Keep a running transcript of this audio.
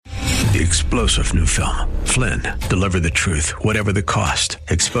The explosive new film, Flynn, Deliver the Truth, Whatever the Cost,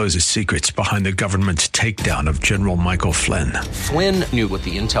 exposes secrets behind the government's takedown of General Michael Flynn. Flynn knew what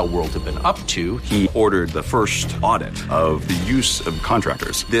the intel world had been up to. He ordered the first audit of the use of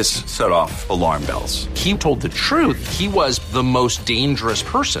contractors. This set off alarm bells. He told the truth. He was the most dangerous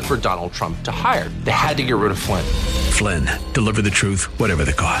person for Donald Trump to hire. They had to get rid of Flynn. Flynn, Deliver the Truth, Whatever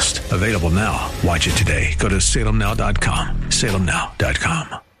the Cost. Available now. Watch it today. Go to salemnow.com.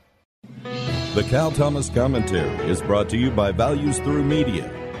 salemnow.com. The Cal Thomas Commentary is brought to you by Values Through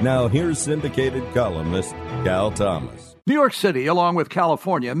Media. Now here's syndicated columnist Cal Thomas. New York City, along with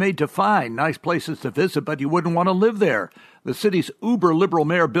California, made to find nice places to visit, but you wouldn't want to live there. The city's uber-liberal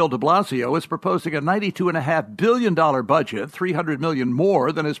mayor, Bill de Blasio, is proposing a $92.5 billion budget, $300 million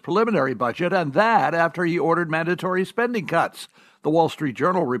more than his preliminary budget, and that after he ordered mandatory spending cuts. The Wall Street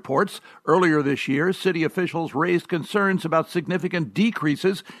Journal reports earlier this year, city officials raised concerns about significant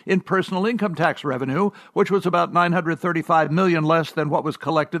decreases in personal income tax revenue, which was about $935 million less than what was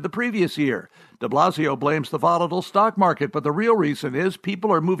collected the previous year. De Blasio blames the volatile stock market, but the real reason is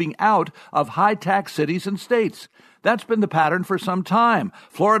people are moving out of high-tax cities and states. That's been the pattern for some time.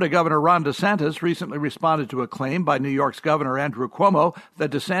 Florida Governor Ron DeSantis recently responded to a claim by New York's Governor Andrew Cuomo that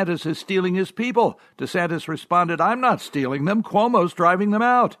DeSantis is stealing his people. DeSantis responded, "I'm not stealing them. Cuomo's driving them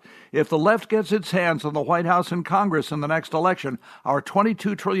out." If the left gets its hands on the White House and Congress in the next election, our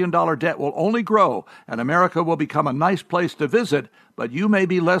 $22 trillion debt will only grow, and America will become a nice place to visit, but you may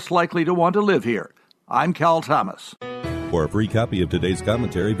be less likely to want to live here. I'm Cal Thomas. For a free copy of today's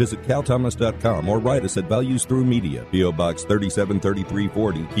commentary, visit calthomas.com or write us at Values Through Media, P.O. Box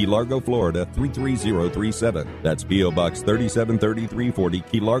 373340, Key Largo, Florida 33037. That's P.O. Box 373340,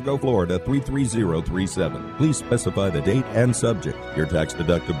 Key Largo, Florida 33037. Please specify the date and subject. Your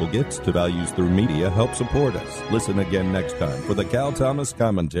tax-deductible gifts to Values Through Media help support us. Listen again next time for the Cal Thomas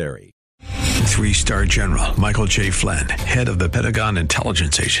Commentary. 3-star General Michael J. Flynn, head of the Pentagon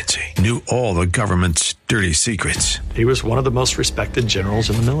Intelligence Agency, knew all the government's dirty secrets. He was one of the most respected generals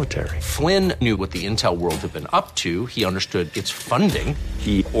in the military. Flynn knew what the intel world had been up to. He understood its funding.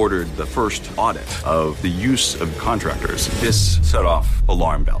 He ordered the first audit of the use of contractors. This set off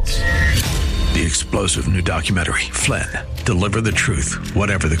alarm bells. The explosive new documentary, Flynn, Deliver the Truth,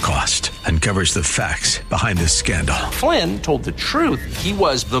 Whatever the Cost, uncovers the facts behind this scandal. Flynn told the truth. He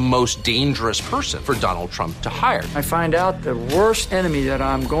was the most dangerous person for Donald Trump to hire. I find out the worst enemy that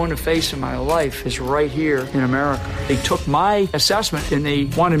I'm going to face in my life is right here in America. They took my assessment and they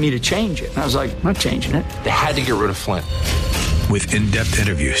wanted me to change it. And I was like, I'm not changing it. They had to get rid of Flynn. With in-depth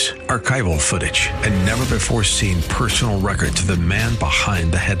interviews, archival footage, and never-before-seen personal records of the man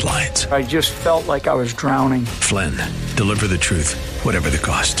behind the headlines. I just felt like I was drowning. Flynn, Deliver the Truth, Whatever the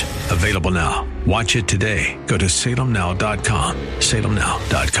Cost. Available now. Watch it today. Go to salemnow.com.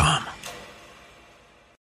 salemnow.com.